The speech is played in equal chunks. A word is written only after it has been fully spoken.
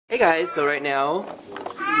Hey guys, so right now,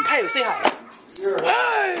 Kyle, say hi.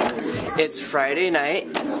 It's Friday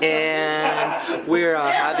night, and we're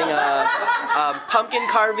having a pumpkin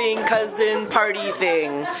carving cousin party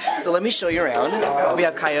thing. So let me show you around. We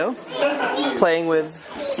have Kaio playing with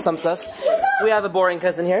some stuff. We have a boring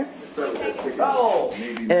cousin here.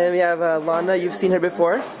 And we have Lana, you've seen her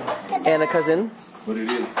before, and a cousin.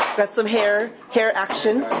 Got some hair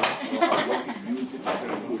action.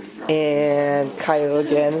 And Kaio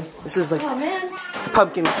again. This is like the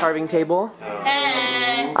pumpkin carving table.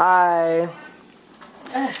 Hi.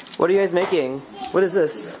 What are you guys making? What is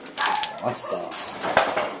this? What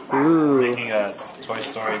stuff? Ooh. Making a Toy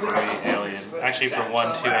Story 3 alien. Actually for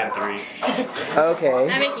 1, 2, and 3. Okay.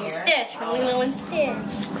 I'm making Stitch from Lilo and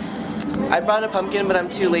Stitch. I brought a pumpkin, but I'm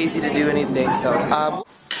too lazy to do anything, so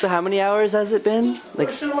so how many hours has it been?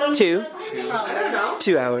 Like 2? 2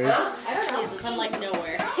 hours. I'm like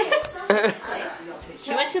nowhere.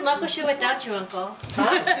 She went to Muckle Shoot without you, Uncle.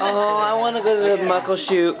 Oh, I want to go to the Muckle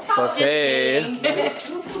Shoot buffet.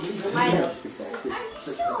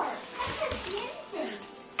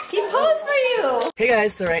 He posed for you. Hey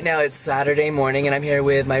guys, so right now it's Saturday morning and I'm here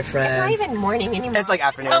with my friends. It's not even morning anymore. It's like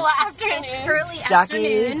afternoon. Oh, afternoon. It's early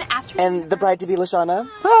Jackie afternoon. and the bride-to-be Lashana.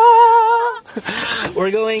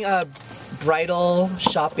 We're going bridal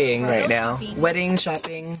shopping right now. Wedding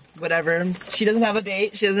shopping, whatever. She doesn't have a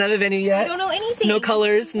date. She doesn't have a venue yet. I don't know anything. No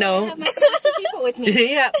colors, no. I have my fancy people with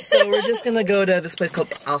me. Yeah, so we're just gonna go to this place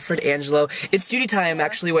called Alfred Angelo. It's Judy Time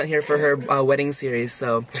actually went here for her wedding series,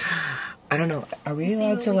 so I don't know. Are we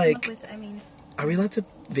allowed to like? Are we allowed to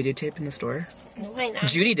videotape in the store? Why not?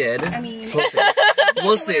 Judy did. I mean, so we'll see.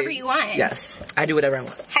 We'll see. Whatever you want. Yes, I do whatever I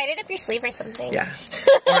want. Hide it up your sleeve or something. Yeah.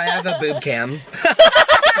 Or I have a boob cam.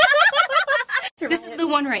 This is the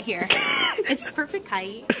one right here. It's perfect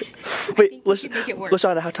height. Wait, make it work.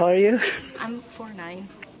 Lashana, how tall are you? I'm 4'9".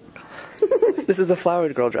 This is a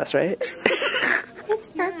flowered girl dress, right? It's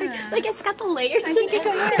perfect. Like it's got the layers. I think it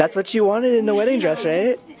can work. That's what you wanted in a wedding dress,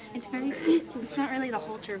 right? It's very. It's not really the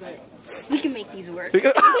halter, but we can make these work. We'll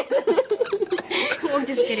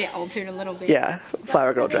just get it altered a little bit. Yeah,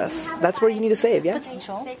 flower girl dress. That's where you need to save, yeah?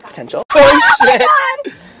 Potential. Potential. Oh shit!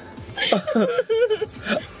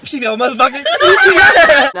 She's almost fucking.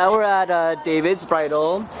 Now we're at David's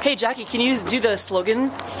bridal. Hey Jackie, can you do the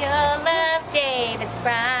slogan? You'll love David's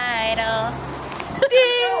bridal.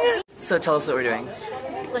 Ding! So tell us what we're doing.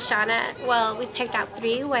 Lashana, well, we picked out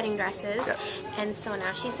 3 wedding dresses. Yes. And so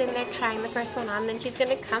now she's in there trying the first one on, then she's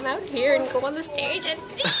gonna come out here and go on the stage and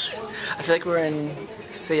I feel like we're in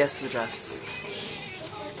Say Yes to the Dress.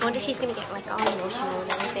 I wonder if she's gonna get like all emotional and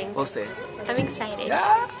everything. We'll see. I'm excited.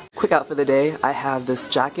 Yeah. Quick outfit of the day. I have this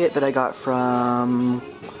jacket that I got from,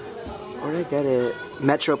 where did I get it?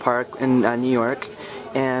 Metro Park in New York.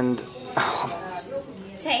 And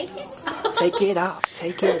Take it. take it off.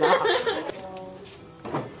 Take it off.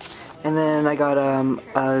 And then I got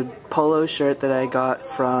a polo shirt that I got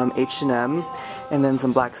from H&M, and then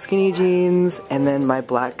some black skinny jeans, and then my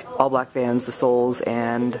all black Vans, the soles,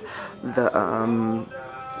 and the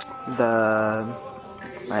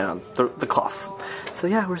I don't know, the cloth. So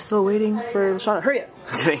yeah, we're still waiting for Shauna. Hurry up!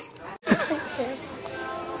 Okay.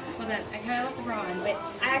 Well then, I kind of left the bra on, but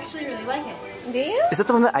I actually really like it. Do you? Is that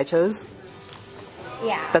the one that I chose?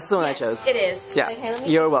 Yeah. That's the one I chose. It is. Yeah. Okay, let me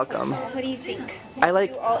You're welcome. What do you think? I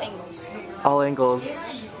like Do all angles. all angles.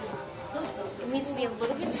 It needs to be a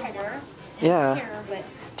little bit tighter. Yeah. Here, but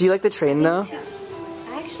Do you like the train though? I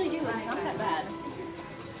actually do. It's not that bad.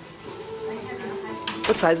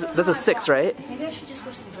 What size? That's a 6, right? Maybe I should just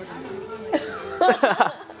wear some Jordans.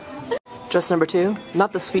 Dress number 2.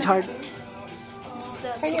 Not the sweetheart.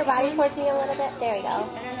 Turn your body towards me a little bit. There we go.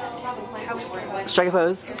 Strike a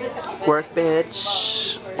pose. Work,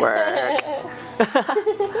 bitch. Work.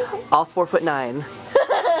 All 4'9".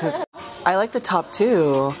 I like the top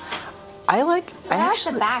too. I like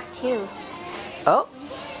the back too. Oh,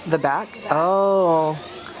 the back. Oh,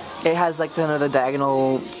 it has like the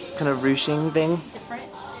diagonal kind of ruching thing.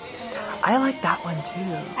 I like that one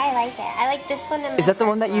too. I like it. I like this one. And Is that the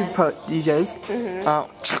one that you chose? Mm-hmm. Oh.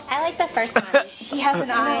 I like the first one. She has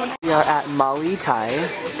an eye. We are at Mali Thai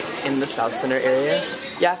in the South Center area.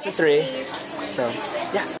 Yeah, for 3. So,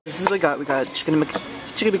 yeah. This is what we got. We got chicken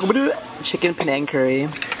Penang curry,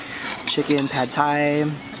 chicken pad thai,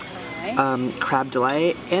 crab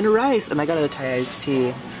delight, and rice. And I got a Thai iced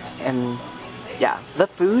tea. And yeah, the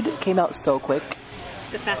food came out so quick.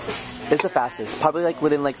 The fastest. It's the fastest. Probably like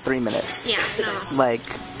within like 3 minutes. Yeah, no. Like.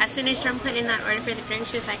 As soon as Jerome put in that order for the drink,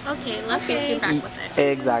 she was like, okay, let's get back with it.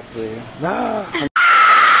 Exactly. But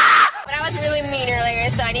I was really mean earlier,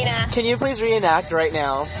 so I need to... Can you please reenact right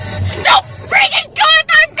now? So freaking good!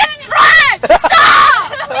 I'm gonna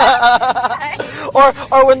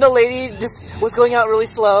or when the lady just was going out really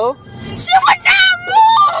slow. She would not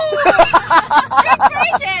move! You're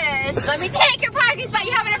gracious! Let me take your parking spot.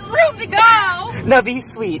 You have enough room to go. Now be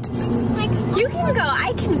sweet. Like, you can go.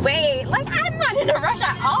 I can wait. Like, I'm not in a rush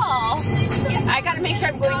at all. I gotta make sure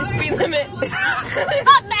I'm going the speed limit. Fuck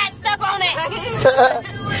that! Step on it!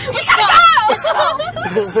 We gotta go!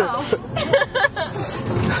 Just go.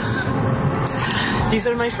 These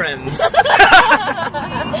are my friends.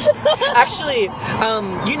 Actually,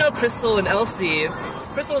 you know Crystal and Elsie.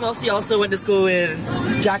 Crystal and Elsie also went to school with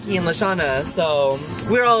Jackie and Lashana, so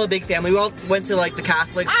we're all a big family. We all went to like the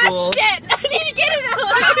Catholic school. Ah, shit! I need to get it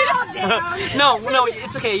out. No,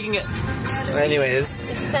 it's okay. You can get. Anyways,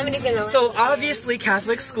 Somebody's gonna. So obviously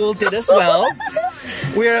Catholic school did us well.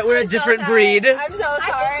 We're a different breed. I'm so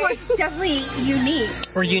sorry. We're definitely unique.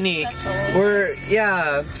 We're unique. We're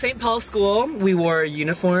St. Paul's school. We wore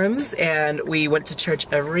uniforms and we went to church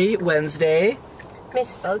every Wednesday.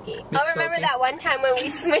 Miss Folky. Miss remember Folky. that one time when we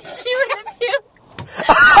smushed you in a few.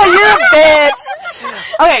 Oh, you're a bitch!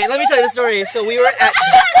 Okay, let me tell you the story. So we were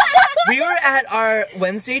at our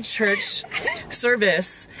Wednesday church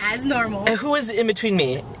service. As normal. And who was in between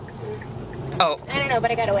me? Oh. I don't know, but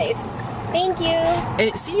I got a wave. Thank you.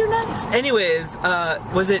 And, see, you're nice. Anyways,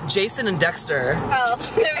 was it Jason and Dexter? Oh,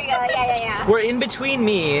 there we go. Yeah. Were in between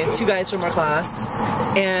me, two guys from our class,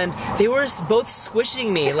 and they were both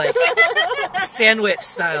squishing me like sandwich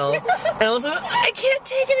style. And I was like, I can't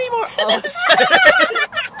take it anymore. All of a sudden,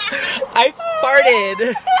 I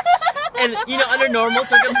farted. And you know, under normal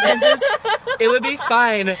circumstances, it would be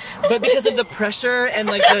fine. But because of the pressure and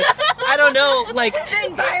like the, I don't know, like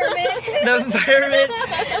The environment,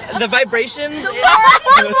 the vibrations.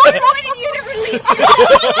 wanted you to release it.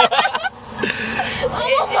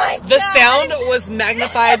 Oh my god. The sound was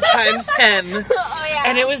magnified times 10. Oh yeah.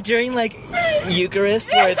 And it was during like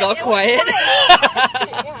Eucharist where it's all quiet.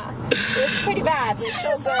 Yeah. It's pretty bad, but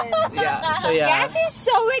it's so good. So yeah. Gas is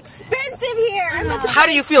so expensive here. I'm about to How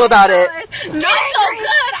do you feel about it? Not so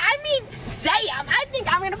good. I mean, damn. I think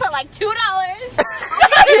I'm gonna put like $2.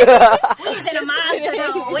 He's in a Mazda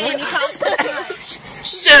though, and he costs so much.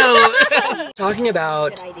 Show. Talking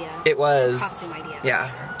about Good idea. it was Costume idea. yeah.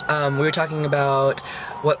 We were talking about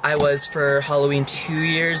what I was for Halloween 2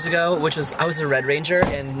 years ago, which was I was a Red Ranger,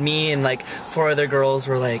 and me and like 4 other girls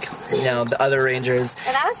were like, you know, the other Rangers.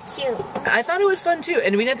 And that was cute. I thought it was fun too,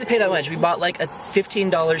 and we didn't have to pay that much. We bought like a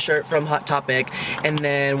 $15 shirt from Hot Topic, and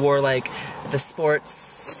then wore like the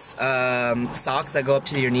sports socks that go up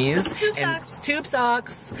to your knees. Tube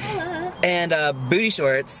socks. And booty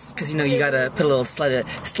shorts, because you know you gotta put a little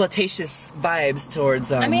slutatious vibes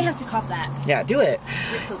towards. I may have to cop that. Yeah, do it.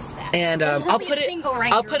 Repost that. And I'll put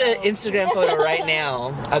an Instagram photo right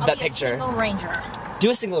now of that picture. Single Ranger.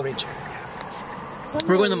 Do a single Ranger.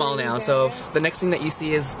 We're going to the mall now, so if the next thing that you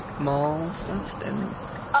see is mall stuff, then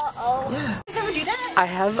yeah. Does ever do that? I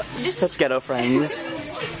have such ghetto friends.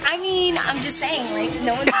 I mean, I'm just saying, like,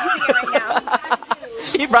 no one's using it right now.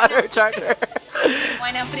 She brought her charger.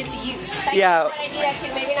 Why not put it to use? Yeah. I do that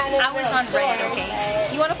too. Maybe not. I was on red. Okay.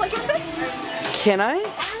 You want to plug yours up? Can I? I don't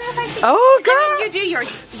know if I should. Oh, girl. I mean, you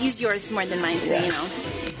do use yours more than mine, so you know.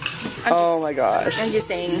 Oh my gosh. I'm just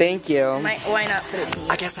saying. Thank you. Why not put it to use?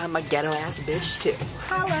 I guess I'm a ghetto ass bitch too.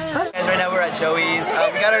 Hello. Guys, right now we're at Joey's.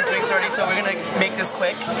 We got our drinks already, so we're gonna make this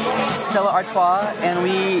quick. Stella Artois, and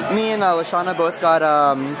me and Lashana both got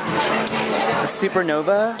a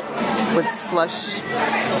Supernova with slush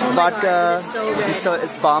vodka. God, so good. And so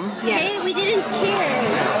it's bomb. Yes. Hey, we didn't cheers.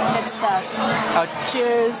 Good stuff. Oh,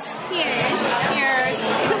 cheers. Cheers. Cheers.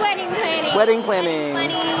 To wedding planning. Wedding planning.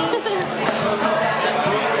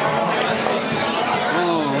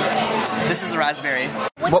 This is a raspberry.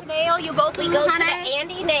 Which nail you go to? We go to the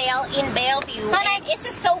Andy Nail in Bellevue. And this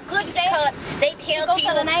is so good because they tell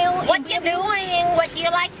you what you're doing, what you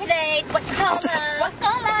like today, what color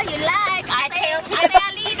you like. I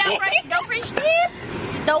need the French tip.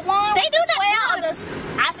 The one they do the square.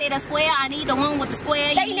 I say the square. I need the one with the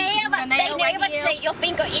square. They never say your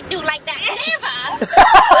finger. It do like that. Never.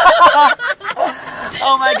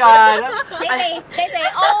 Oh my god. They say,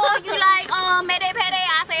 oh, you like mede pede.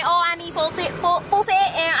 I say, oh, I need full set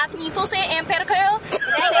and I need full set and pedicure. They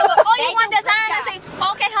say, oh, you want design? I say,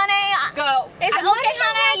 okay, honey. Go. They say, okay,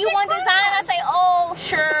 honey, you want design? I say, oh,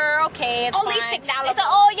 sure, okay, it's only fine. $6. They say,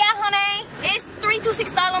 oh yeah, honey, it's $3 to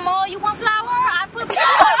 $6 more. You want flour? I put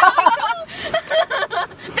flour.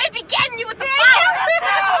 They be getting you with the flour.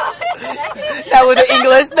 That was the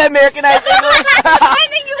English, the Americanized English. And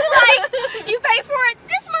then you pay for it.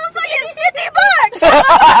 This motherfucker is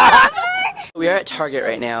 $50. We are at Target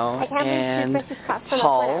right now, and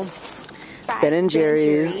haul. Ben &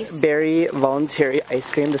 Jerry's Berry Voluntary Ice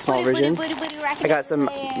Cream, the small version. I got some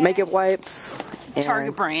makeup wipes. And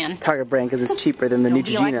Target brand. Target brand because it's cheaper than the Don't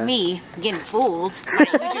Neutrogena. be like me, getting fooled by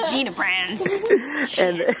Neutrogena brand.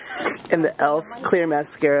 and the e.l.f. Clear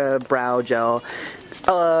Mascara Brow Gel.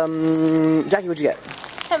 Jackie, what'd you get?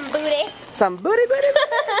 Some booty. Some booty.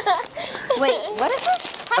 Wait, what is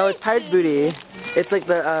this? Oh, it's Pirate's Booty. It's like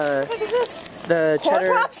the What is this? the cheddar.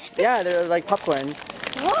 Corn Pops? Yeah, they're like popcorn.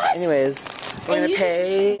 What? Anyways, we're gonna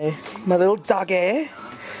pay. My little doggy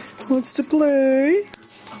wants to play.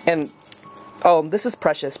 And oh, this is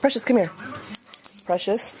Precious. Precious, come here.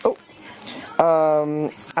 Precious. Oh.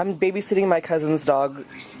 I'm babysitting my cousin's dog,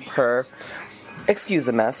 her. Excuse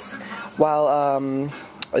the mess. While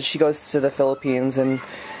she goes to the Philippines, and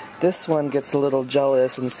this one gets a little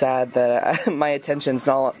jealous and sad that my attention's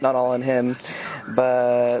not all on him.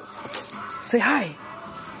 But say hi.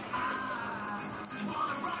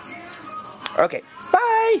 Okay,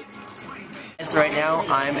 bye! So right now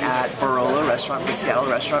I'm at Barolo Restaurant for Seattle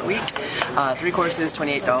Restaurant Week. 3 courses,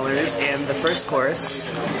 $28, and the first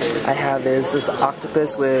course I have is this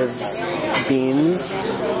octopus with beans.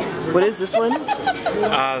 What is this one?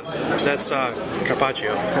 That's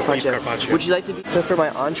carpaccio. Beef carpaccio. Would you like to do so? For my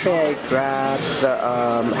entree, I grabbed the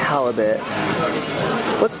halibut.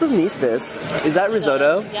 What's beneath this? Is that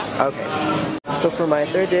risotto? Yeah. Okay. So for my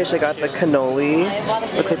third dish, I got the cannoli.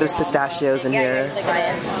 Looks like there's pistachios in here.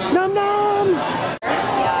 Nom nom!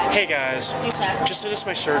 Hey guys, just finished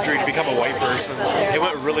my surgery to become a white person. It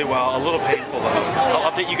went really well, a little painful though.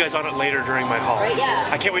 I'll update you guys on it later during my haul.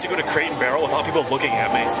 I can't wait to go to Crate and Barrel without people looking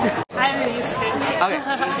at me. I'm used to it. Okay.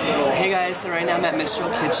 Hey guys, so right now I'm at Mistral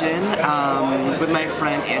Kitchen with my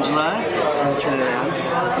friend Angela. I'm gonna turn it around.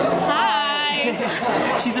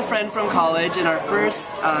 Hi! She's a friend from college, and our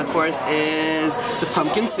first course is the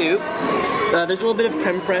pumpkin soup. There's a little bit of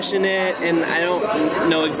creme fraiche in it, and I don't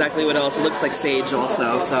know exactly what else. It looks like sage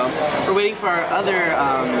also. So we're waiting for our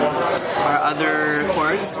other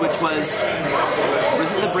course, which was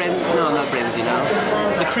it the brand? No, not branzino.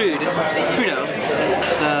 The crudo,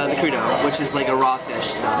 the crudo, which is like a raw fish.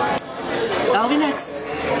 So that'll be next.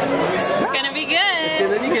 It's gonna be good. It's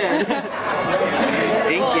gonna be good.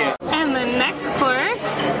 Thank you. And the next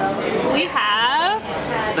course, we have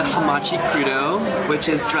The hamachi crudo, which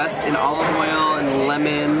is dressed in olive oil and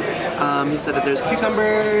lemon. He said that there's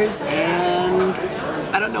cucumbers and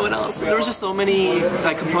I don't know what else. There was just so many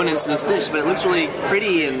components in this dish, but it looks really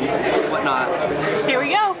pretty and whatnot. here we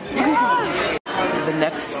go. The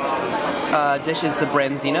next dish is the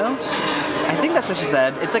branzino. I think that's what she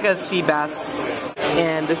said. It's like a sea bass.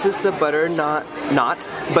 And this is the butternut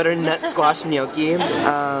squash gnocchi.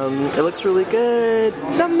 It looks really good.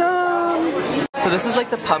 Nom nom! So this is like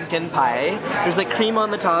the pumpkin pie. There's like cream on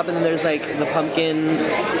the top and then there's like the pumpkin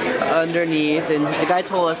underneath. And the guy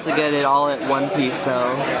told us to get it all at one piece,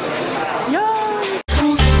 so